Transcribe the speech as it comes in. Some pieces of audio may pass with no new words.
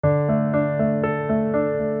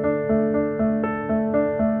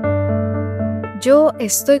Yo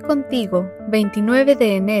estoy contigo, 29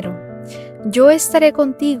 de enero. Yo estaré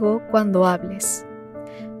contigo cuando hables.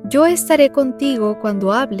 Yo estaré contigo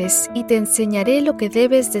cuando hables y te enseñaré lo que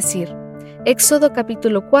debes decir. Éxodo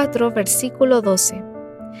capítulo 4, versículo 12.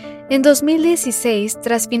 En 2016,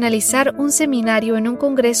 tras finalizar un seminario en un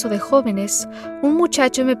congreso de jóvenes, un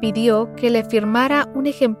muchacho me pidió que le firmara un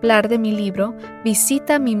ejemplar de mi libro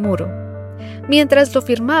Visita mi muro. Mientras lo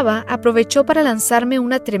firmaba, aprovechó para lanzarme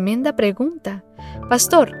una tremenda pregunta.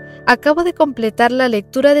 Pastor, acabo de completar la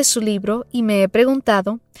lectura de su libro y me he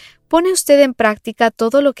preguntado, ¿pone usted en práctica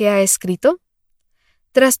todo lo que ha escrito?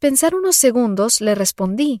 Tras pensar unos segundos, le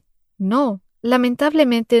respondí, no,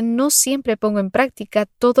 lamentablemente no siempre pongo en práctica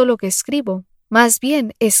todo lo que escribo. Más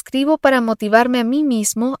bien, escribo para motivarme a mí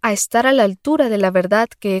mismo a estar a la altura de la verdad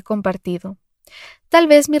que he compartido. Tal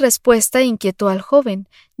vez mi respuesta inquietó al joven,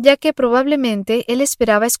 ya que probablemente él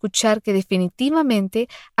esperaba escuchar que definitivamente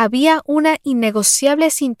había una innegociable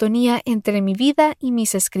sintonía entre mi vida y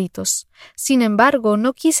mis escritos. Sin embargo,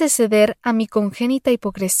 no quise ceder a mi congénita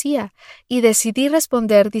hipocresía y decidí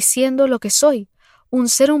responder diciendo lo que soy, un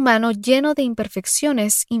ser humano lleno de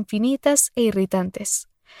imperfecciones infinitas e irritantes.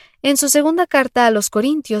 En su segunda carta a los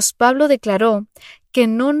Corintios, Pablo declaró que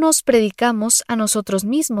no nos predicamos a nosotros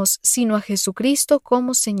mismos, sino a Jesucristo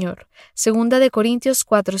como Señor. Segunda de Corintios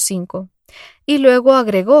 4:5. Y luego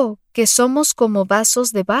agregó que somos como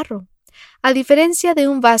vasos de barro. A diferencia de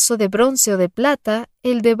un vaso de bronce o de plata,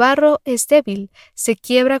 el de barro es débil, se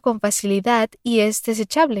quiebra con facilidad y es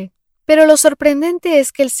desechable. Pero lo sorprendente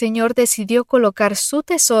es que el Señor decidió colocar su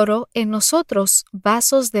tesoro en nosotros,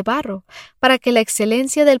 vasos de barro, para que la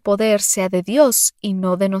excelencia del poder sea de Dios y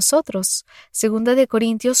no de nosotros. Segunda de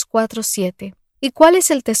Corintios 4:7. ¿Y cuál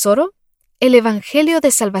es el tesoro? El Evangelio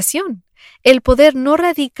de salvación. El poder no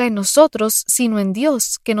radica en nosotros, sino en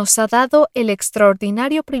Dios, que nos ha dado el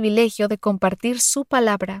extraordinario privilegio de compartir su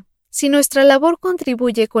palabra. Si nuestra labor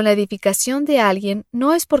contribuye con la edificación de alguien,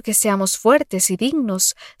 no es porque seamos fuertes y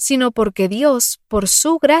dignos, sino porque Dios, por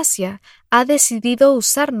su gracia, ha decidido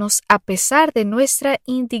usarnos a pesar de nuestra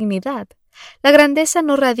indignidad. La grandeza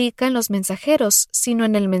no radica en los mensajeros, sino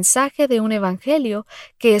en el mensaje de un evangelio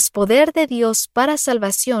que es poder de Dios para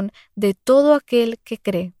salvación de todo aquel que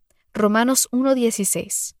cree. Romanos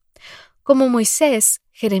 1:16. Como Moisés,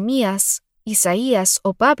 Jeremías, Isaías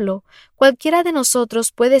o Pablo, cualquiera de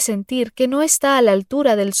nosotros puede sentir que no está a la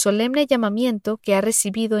altura del solemne llamamiento que ha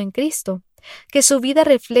recibido en Cristo, que su vida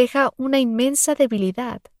refleja una inmensa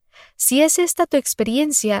debilidad. Si es esta tu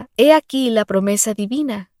experiencia, he aquí la promesa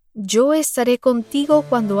divina. Yo estaré contigo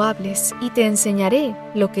cuando hables y te enseñaré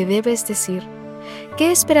lo que debes decir.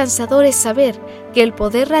 Qué esperanzador es saber que el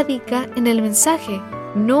poder radica en el mensaje,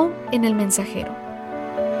 no en el mensajero.